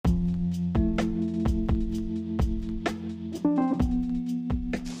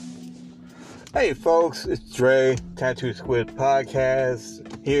Hey folks, it's Dre, Tattoo Squid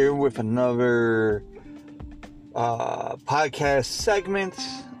Podcast, here with another podcast segment.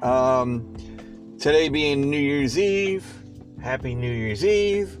 Today being New Year's Eve. Happy New Year's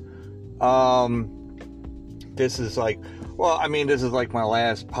Eve. This is like my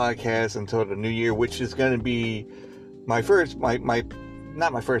last podcast until the new year, which is going to be not my first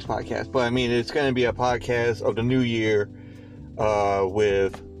podcast, but it's going to be a podcast of the new year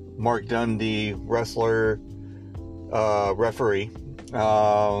with Mark Dundee, wrestler, referee,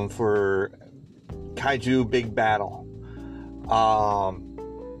 for Kaiju Big Battle.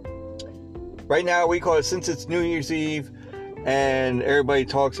 Right now we call it, since it's New Year's Eve and everybody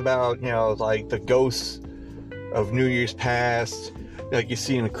talks about, like the ghosts of New Year's past, like you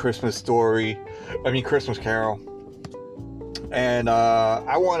see in the Christmas Carol. And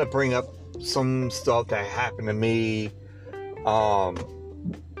I want to bring up some stuff that happened to me. I'm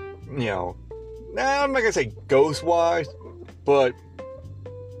not gonna say ghost-wise, but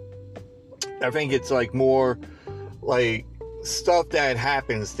I think it's like more like stuff that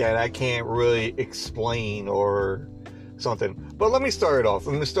happens that I can't really explain or something. But let me start it off.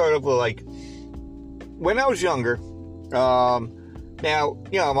 I'm gonna start off with like when I was younger. Now,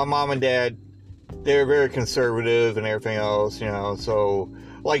 my mom and dad, they're very conservative and everything else, so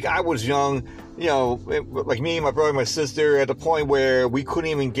like I was young, like me, my brother, my sister, at the point where we couldn't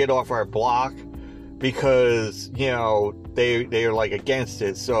even get off our block because, they're like against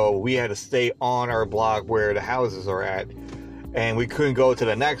it. So we had to stay on our block where the houses are at, and we couldn't go to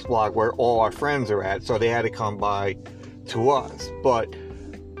the next block where all our friends are at. So they had to come by to us. But,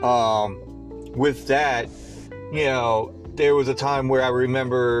 with that, there was a time where I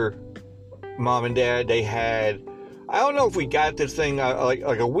remember Mom and Dad, they had, I don't know if we got this thing like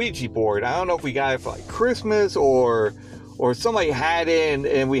a Ouija board. I don't know if we got it for like Christmas or somebody had it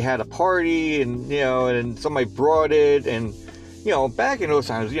and we had a party and somebody brought it, and back in those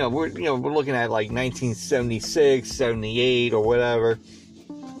times, we're looking at like 1976, 78 or whatever.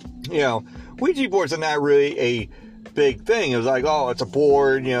 Ouija boards are not really a big thing. It was like, oh, it's a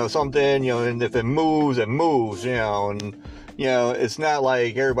board, something, and if it moves, it moves, and it's not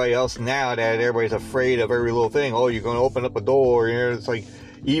like everybody else now that everybody's afraid of every little thing. Oh, you're going to open up a door, it's like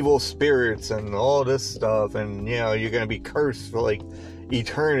evil spirits and all this stuff, and you're going to be cursed for like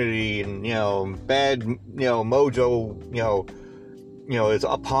eternity, and bad mojo is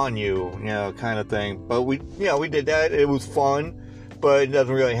upon you, kind of thing. But we did that. It was fun, but it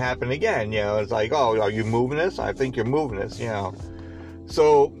doesn't really happen again. It's like, oh, are you moving this? I think you're moving this.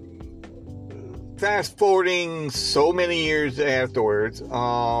 So fast forwarding so many years afterwards,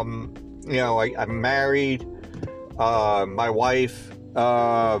 I'm married. My wife,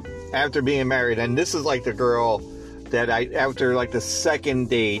 after being married, and this is like the girl that after like the second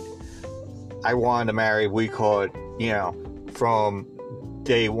date, I wanted to marry. We call it, from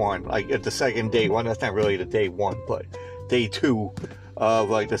day one, like at the second date. Well, that's not really the day one, but day two of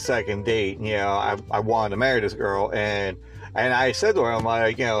like the second date. I wanted to marry this girl, and I said to her, I'm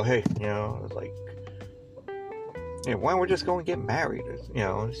like, hey, like, why don't we just go and get married?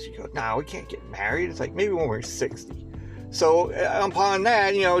 She goes, no, we can't get married. It's like, maybe when we're 60. So upon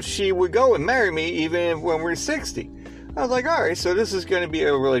that, she would go and marry me even when we're 60. I was like, all right, so this is going to be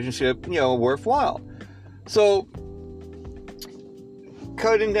a relationship, worthwhile. So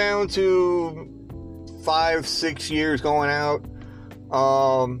cutting down to 5-6 years going out,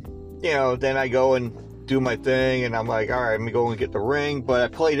 then I go and do my thing, and I'm like, all right, I'm going to go and get the ring, but I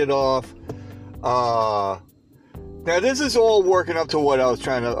played it off. Now, this is all working up to what I was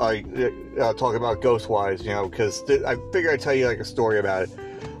trying to talk about ghost-wise, because I figured I'd tell you like a story about it.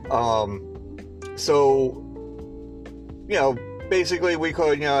 Basically we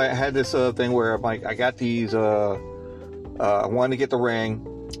could, I had this thing where I'm like, I got these, I wanted to get the ring,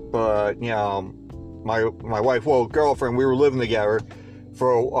 but, my wife, girlfriend, we were living together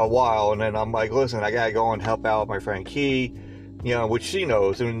for a while, and then I'm like, listen, I gotta go and help out my friend Key, which she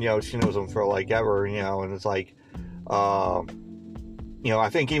knows, and, she knows him for like ever, and it's like, I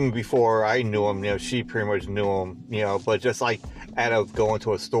think even before I knew him, she pretty much knew him, but just like out of going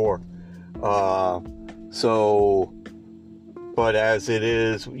to a store. But as it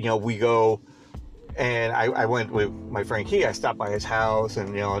is, we go, and I went with my friend Key. I stopped by his house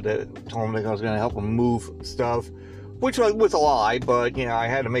and, told him that I was going to help him move stuff, which was a lie, but, I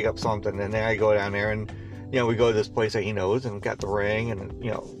had to make up something. And then I go down there and, we go to this place that he knows and got the ring and,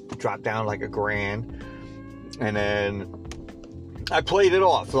 dropped down like $1,000. And then I played it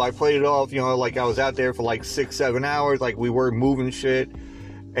off. So I played it off, like I was out there for like 6-7 hours, like we were moving shit.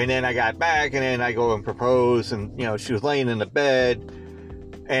 And then I got back, and then I go and propose, and, she was laying in the bed,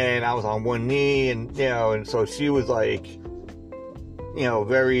 and I was on one knee, and and so she was like,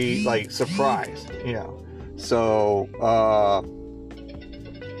 very like surprised, So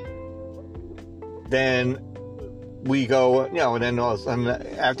then we go, and then all of a sudden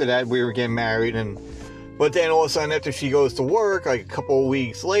after that we were getting married, but then all of a sudden after she goes to work, like a couple of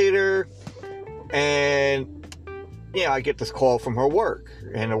weeks later, and I get this call from her work,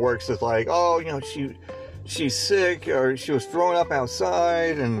 and the work's just like, oh, she's sick, or she was thrown up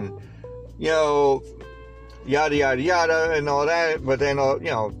outside, and yada yada yada and all that. But then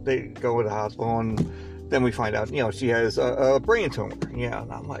they go to the hospital, and then we find out she has a brain tumor.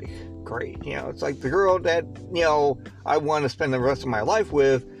 And I'm like, great. It's like the girl that I want to spend the rest of my life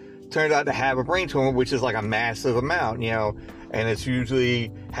with turned out to have a brain tumor, which is like a massive amount, and it's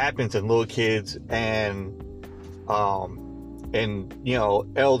usually happens in little kids and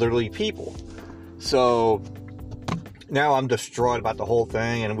elderly people. So now I'm distraught about the whole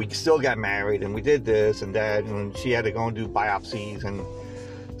thing, and we still got married, and we did this and that, and she had to go and do biopsies and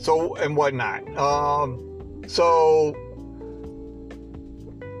whatnot. So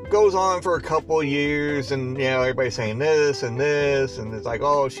goes on for a couple of years, and everybody's saying this and this, and it's like,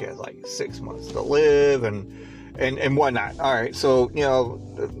 oh, she has like 6 months to live and whatnot. All right, so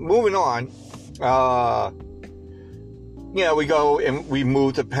moving on. We go and we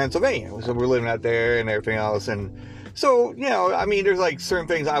move to Pennsylvania, so we're living out there and everything else. And so there's like certain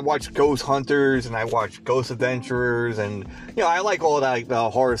things. I watch Ghost Hunters and I watch Ghost Adventurers, and I like all that, like the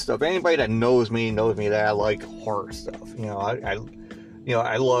horror stuff. Anybody that knows me that I like horror stuff.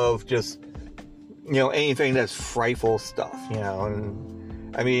 I love just anything that's frightful stuff.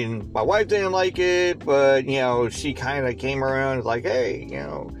 And I mean, my wife didn't like it, but she kind of came around and was like, hey,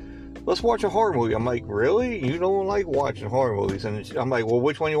 let's watch a horror movie. I'm like, really? You don't like watching horror movies? And I'm like, well,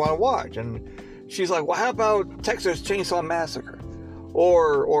 which one do you want to watch? And she's like, well, how about Texas Chainsaw Massacre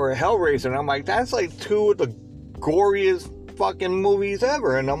or Hellraiser? And I'm like, that's like two of the goriest fucking movies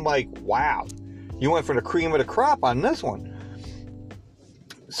ever. And I'm like, wow, you went for the cream of the crop on this one.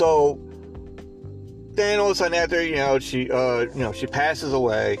 So then all of a sudden after she passes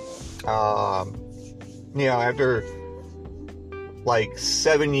away, after like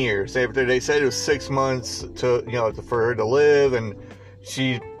 7 years. After they said it was 6 months for her to live, and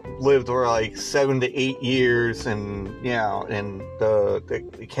she lived for like 7 to 8 years, and and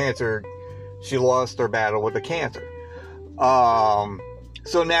the cancer, she lost her battle with the cancer.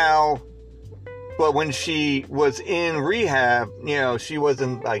 So now, but when she was in rehab, she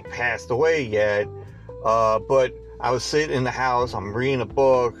wasn't like passed away yet. But I was sitting in the house, I'm reading a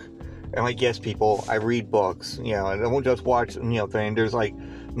book. And like, yes, people, I read books, and I won't just watch, thing. There's like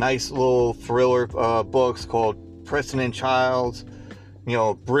nice little thriller books called Preston and Childs,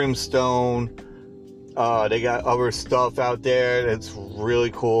 Brimstone. They got other stuff out there that's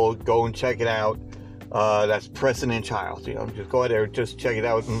really cool. Go and check it out. That's Preston and Childs. Just go out there, just check it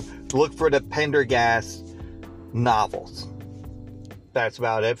out, and look for the Pendergast novels. That's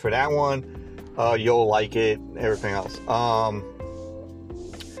about it for that one. You'll like it. Everything else.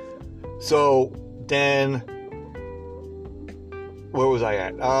 So then, where was I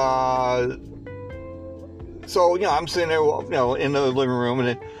at? So I'm sitting there, in the living room,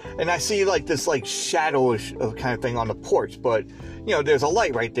 and I see like this like shadowish kind of thing on the porch, but there's a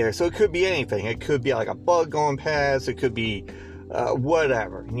light right there, so it could be anything. It could be like a bug going past. It could be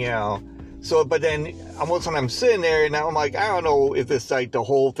whatever, So, but then all of a sudden I'm sitting there, and I'm like, I don't know if it's like the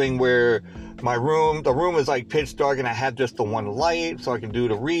whole thing where the room is like pitch dark, and I have just the one light so I can do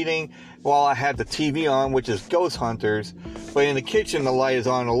the reading while I have the TV on, which is Ghost Hunters. But in the kitchen, the light is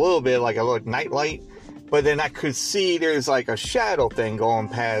on a little bit, like a little night light. But then I could see there's like a shadow thing going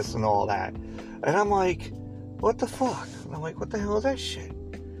past and all that. And I'm like, what the fuck? And I'm like, what the hell is that shit?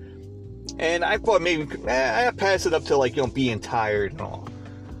 And I thought maybe I pass it up to like, being tired and all.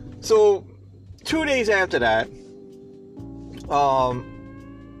 So 2 days after that, I'm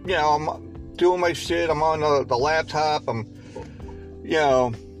doing my shit. I'm on the laptop. I'm,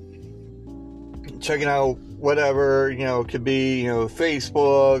 checking out whatever, it could be,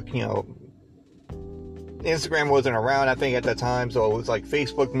 Facebook, Instagram wasn't around, I think, at that time. So it was like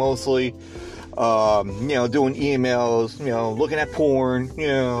Facebook mostly, doing emails, looking at porn,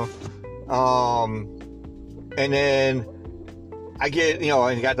 and then I get,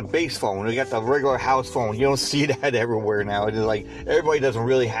 I got the base phone. I got the regular house phone. You don't see that everywhere now. It's like everybody doesn't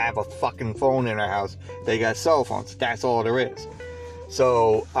really have a fucking phone in their house. They got cell phones. That's all there is.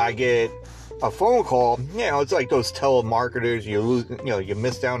 So I get a phone call. It's like those telemarketers. You lose, you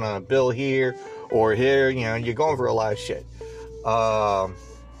miss out on a bill here or here. You're going for a lot of shit.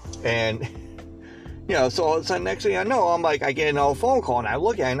 And So all of a sudden, next thing I know, I'm like, I get another phone call, and I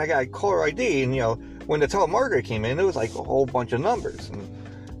look at it, and I got caller ID, and, when the telemarketer came in, it was like a whole bunch of numbers, and,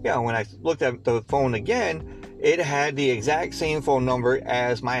 when I looked at the phone again, it had the exact same phone number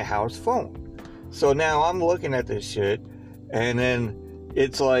as my house phone. So now I'm looking at this shit, and then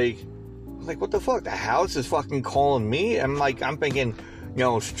it's like, what the fuck? The house is fucking calling me? I'm thinking,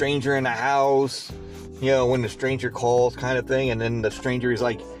 stranger in the house, when the stranger calls kind of thing, and then the stranger is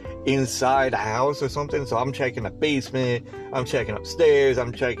like inside the house or something. So I'm checking the basement, I'm checking upstairs,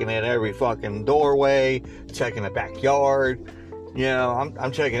 I'm checking at every fucking doorway, checking the backyard,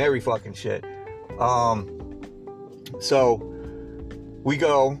 I'm checking every fucking shit. So we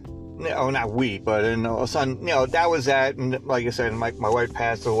go, not we, but all of a sudden, that was that, and like I said, my wife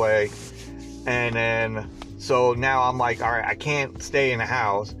passed away, and then, so now I'm like, all right, I can't stay in the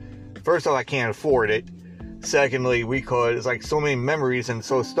house. First off, I can't afford it. Secondly, because it's like so many memories and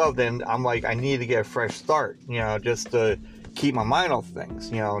so stuff, then I'm like, I need to get a fresh start, just to keep my mind off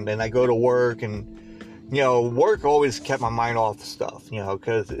things, and then I go to work, and, work always kept my mind off stuff,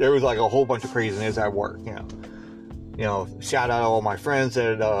 because there was like a whole bunch of craziness at work, shout out to all my friends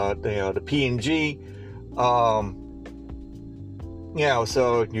at, the P&G,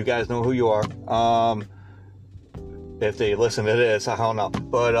 so you guys know who you are, if they listen to this, I don't know,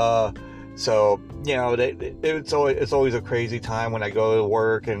 but, so, it's always a crazy time when I go to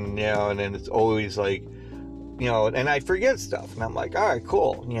work, and, and then it's always like, and I forget stuff, and I'm like, all right,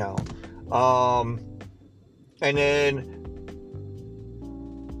 cool, and then,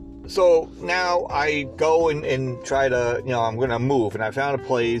 so now I go and try to, I'm going to move, and I found a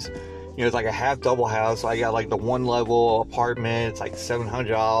place, it's like a half double house, so I got like the one level apartment, it's like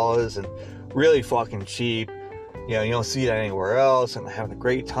 $700, and really fucking cheap. You don't see that anywhere else, and I'm having a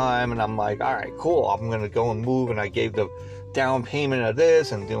great time, and I'm like, all right, cool, I'm going to go and move, and I gave the down payment of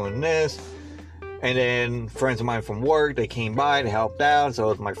this, and doing this, and then friends of mine from work, they came by and helped out, so it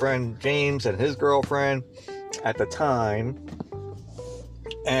was my friend James and his girlfriend at the time,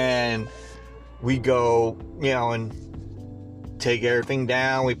 and we go, and take everything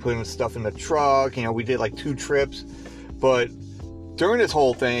down, we put stuff in the truck, we did like 2 trips, but during this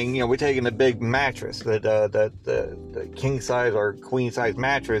whole thing, we're taking the big mattress, the king size or queen size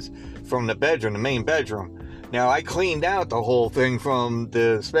mattress from the bedroom, the main bedroom. Now, I cleaned out the whole thing from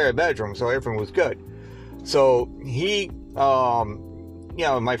the spare bedroom, so everything was good. So he,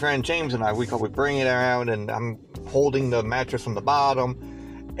 my friend James and I, we bring it around, and I'm holding the mattress from the bottom,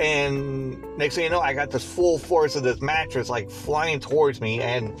 and next thing you know, I got this full force of this mattress like flying towards me,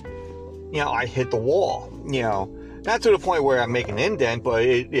 and I hit the wall, not to the point where I'm making an indent, but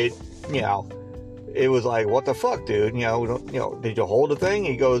it was like, what the fuck, dude? Did you hold the thing?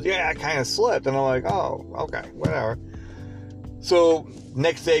 He goes, yeah, I kind of slipped. And I'm like, oh, okay, whatever. So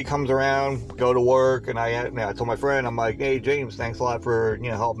next day comes around, go to work, and I told my friend, I'm like, hey, James, thanks a lot for,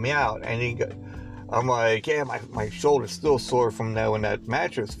 helping me out. And I'm like, yeah, my shoulder's still sore from when that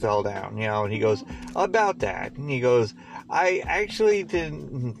mattress fell down, and he goes, about that. And he goes, I actually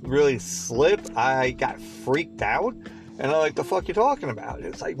didn't really slip. I got freaked out. And I'm like, the fuck you talking about?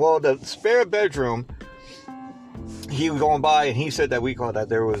 It's like, well, the spare bedroom, he was going by, and he said that we called that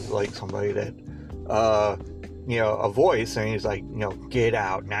there was like somebody that, a voice, and he's like, get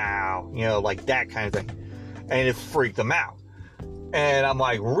out now, like that kind of thing. And it freaked him out. And I'm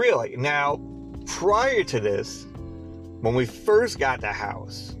like, really? Now, prior to this, when we first got the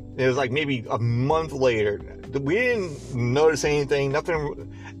house, it was like maybe a month later, we didn't notice anything,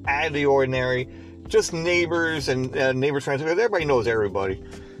 nothing out of the ordinary, just neighbors and neighbors' friends, because everybody knows everybody.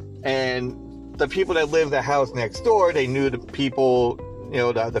 And the people that lived the house next door, they knew the people,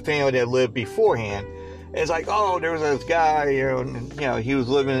 the family that lived beforehand. And it's like, oh, there was this guy, he was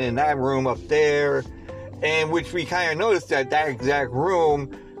living in that room up there, and which we kind of noticed that exact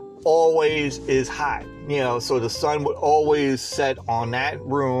room always is hot, so the sun would always set on that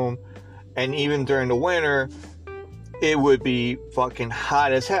room. And even during the winter, it would be fucking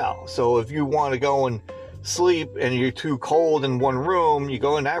hot as hell. So if you want to go and sleep and you're too cold in one room, you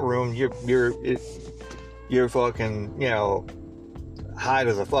go in that room, you're fucking, hot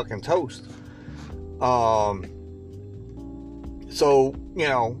as a fucking toast. So,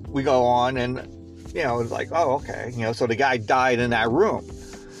 we go on, and, it's like, oh, okay. So the guy died in that room.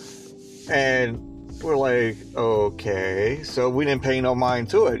 And we're like, okay. So we didn't pay no mind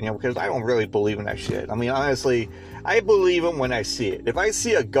to it, because I don't really believe in that shit. I mean, honestly, I believe it when I see it. If I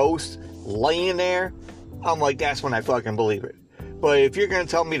see a ghost laying there, I'm like, that's when I fucking believe it. But if you're going to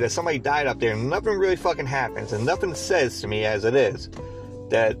tell me that somebody died up there and nothing really fucking happens, and nothing says to me as it is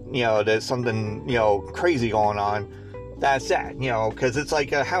that, there's something, crazy going on, that's that, because it's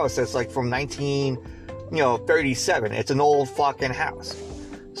like a house that's like from 19 37. It's an old fucking house.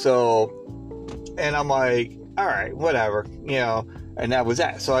 So, and I'm like, all right, whatever, and that was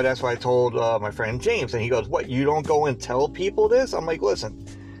that. So that's why I told my friend James, and he goes, what, you don't go and tell people this? I'm like, listen,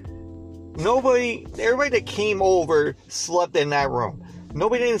 everybody that came over slept in that room.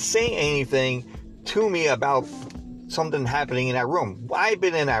 Nobody didn't say anything to me about something happening in that room. I've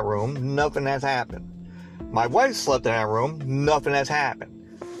been in that room, nothing has happened. My wife slept in that room, nothing has happened.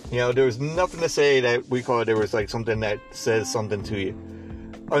 There was nothing to say that there was like something that says something to you.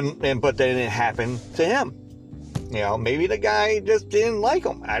 But then it happened to him. Maybe the guy just didn't like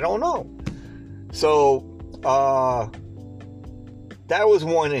him. I don't know. So, that was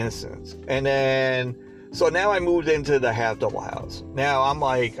one instance. And then, so now I moved into the half double house. Now I'm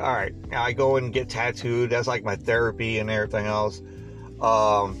like, all right, now I go and get tattooed. That's like my therapy and everything else.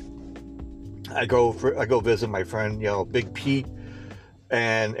 I go visit my friend, Big Pete,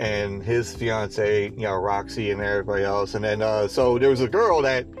 and his fiance, Roxy, and everybody else. And then, so there was a girl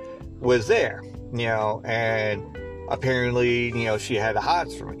that was there, and apparently, she had the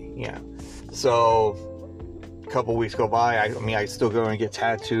hots for me, So a couple weeks go by. I still go and get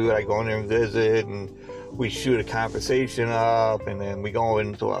tattooed. I go in there and visit, and we shoot a conversation up, and then we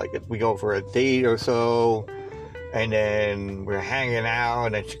go for a date or so. And then we're hanging out,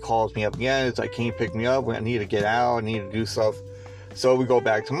 and then she calls me up again. It's like, can you pick me up? I need to get out. I need to do stuff. So we go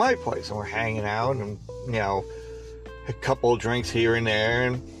back to my place, and we're hanging out, and, a couple of drinks here and there.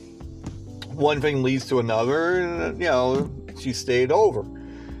 And one thing leads to another, and, she stayed over.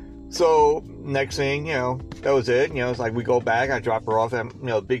 So next thing, that was it. It's like we go back. I drop her off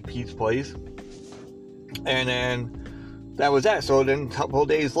at, Big Pete's place. And then that was that. So then a couple of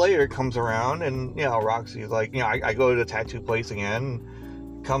days later it comes around, and Roxy's like, I go to the tattoo place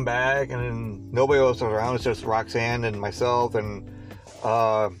again, come back, and then nobody else is around. It's just Roxanne and myself and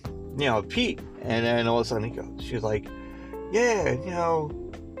Pete. And then all of a sudden she's like, yeah,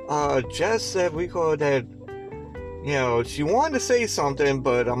 Jess said that she wanted to say something,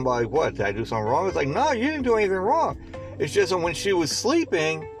 but I'm like, what, did I do something wrong? It's like, no, you didn't do anything wrong. It's just that when she was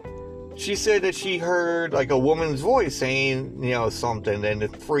sleeping, she said that she heard like a woman's voice saying, something, and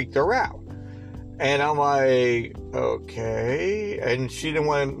it freaked her out. And I'm like, okay. And she didn't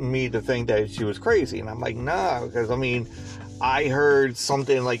want me to think that she was crazy. And I'm like, nah, because I heard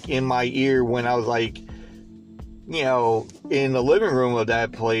something like in my ear when I was like, in the living room of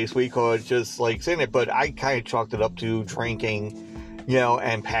that place. We could just like sitting it, but I kind of chalked it up to drinking,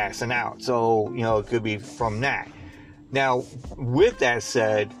 and passing out. So, it could be from that. Now, with that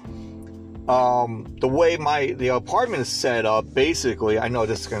said, the way the apartment is set up, basically, I know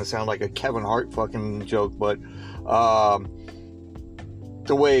this is going to sound like a Kevin Hart fucking joke, but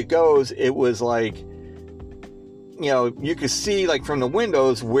the way it goes, it was like, you could see like from the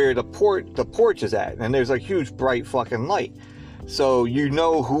windows where the porch is at, and there's a huge bright fucking light, so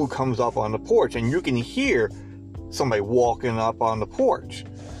who comes up on the porch, and you can hear somebody walking up on the porch.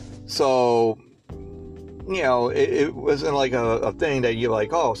 So it wasn't like a thing that you're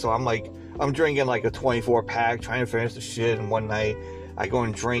like, oh, so I'm drinking like a 24 pack, trying to finish the shit, and one night I go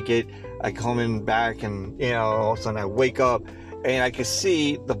and drink it, I come in back, and all of a sudden I wake up and I can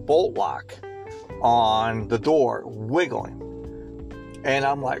see the bolt lock on the door wiggling, and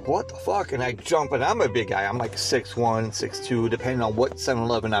I'm like, what the fuck? And I jump, and I'm a big guy, I'm like 6'1", 6'2", depending on what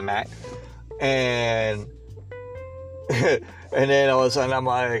 7-Eleven I'm at, and and then all of a sudden I'm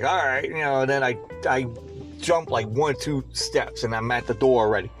like, all right, then I jump like 1 or 2 steps, and I'm at the door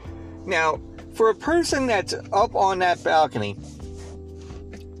already. Now, for a person that's up on that balcony,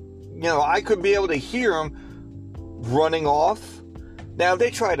 I could be able to hear them running off. Now, if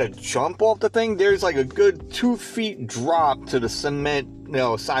they try to jump off the thing, there's like a good 2 feet drop to the cement,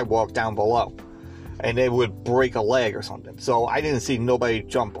 sidewalk down below. And they would break a leg or something. So I didn't see nobody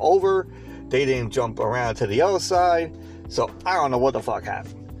jump over. They didn't jump around to the other side. So I don't know what the fuck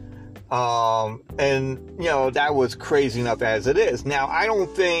happened. And, that was crazy enough as it is. Now, I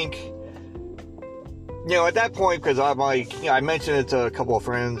don't think, at that point, because I'm like, I mentioned it to a couple of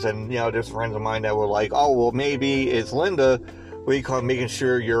friends, and, there's friends of mine that were like, oh, well, maybe it's Linda. We call making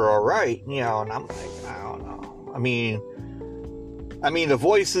sure you're all right, and I'm like, I don't know. I mean, the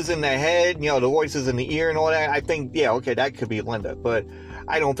voices in the head, the voices in the ear and all that, I think, yeah, okay, that could be Linda, but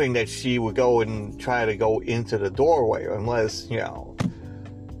I don't think that she would go and try to go into the doorway unless,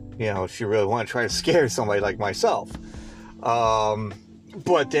 she really want to try to scare somebody like myself.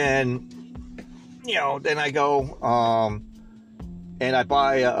 But then, then I go, and I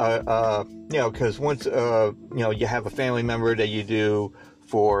buy because once, you have a family member that you do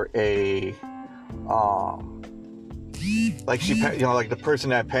for a, like like the person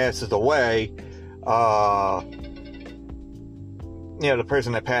that passes away, the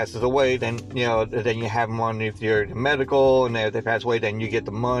person that passes away, then then you have them on if you're medical, and if they pass away, then you get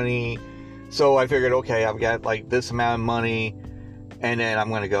the money. So I figured, okay, I've got like this amount of money, and then I'm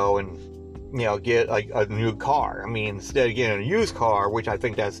gonna go and get like a new car. I mean, instead of getting a used car, which I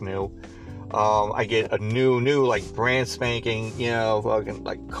think that's new, I get a new like brand spanking, fucking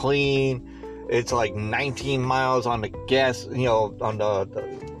like clean. It's like 19 miles on the gas, on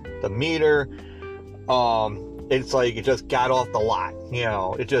the meter. It's like it just got off the lot,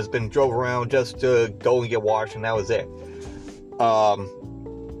 it just been drove around just to go and get washed, and that was it.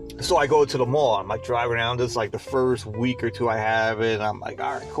 So I go to the mall. I'm like driving around. This is like the first week or two I have it, and I'm like,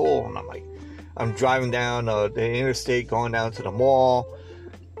 all right, cool. And I'm driving down the interstate, going down to the mall.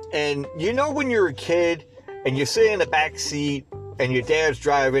 And when you're a kid and you're sitting in the back seat and your dad's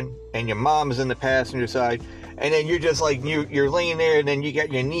driving and your mom is in the passenger side, and then you're just like you're laying there, and then you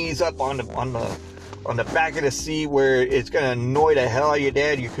got your knees up on the back of the seat where it's gonna annoy the hell out of your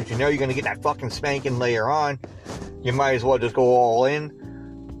dad, because you're gonna get that fucking spanking later on. You might as well just go all in.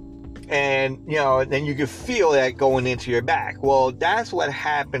 And then you can feel that going into your back. Well, that's what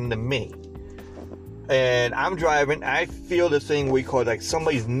happened to me. And I'm driving, I feel this thing we call like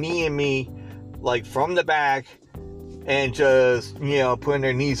somebody's kneeing me like from the back, and just putting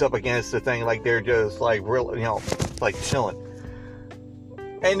their knees up against the thing, like they're just like real, like chilling.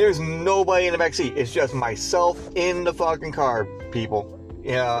 And there's nobody in the back seat. It's just myself in the fucking car, people.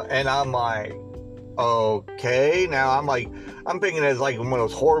 And I'm like, okay. Now I'm thinking it's like one of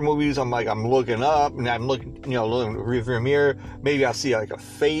those horror movies. I'm looking up, and I'm looking in the rearview mirror. Maybe I'll see like a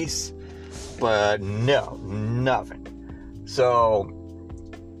face, but no, nothing. So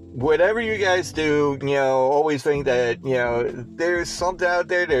whatever you guys do, always think that, there's something out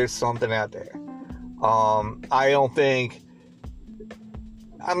there. There's something out there. I don't think,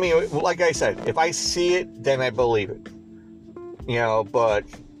 like I said, if I see it, then I believe it. But,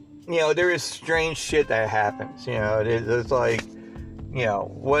 there is strange shit that happens. It's like,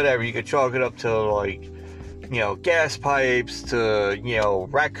 whatever. You could chalk it up to, like, gas pipes, to,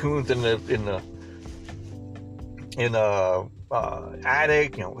 raccoons in the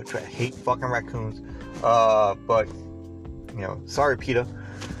attic, which I hate fucking raccoons. But, sorry, PETA.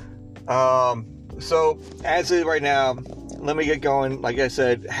 So, as of right now, let me get going. Like I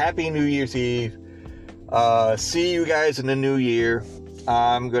said, Happy New Year's Eve. See you guys in the new year.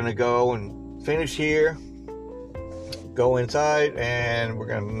 I'm gonna go and finish here, go inside, and we're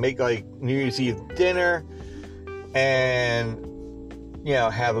gonna make like New Year's Eve dinner, and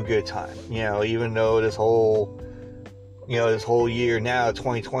have a good time. Even though this whole year now,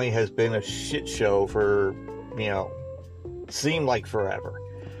 2020, has been a shit show for seemed like forever.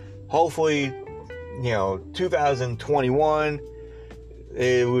 Hopefully 2021,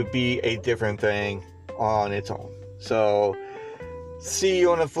 it would be a different thing on its own. So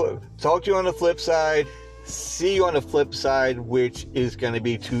talk to you on the flip side. See you on the flip side, which is going to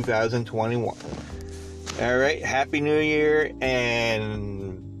be 2021. All right, Happy New Year,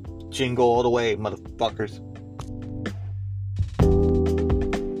 and jingle all the way, motherfuckers.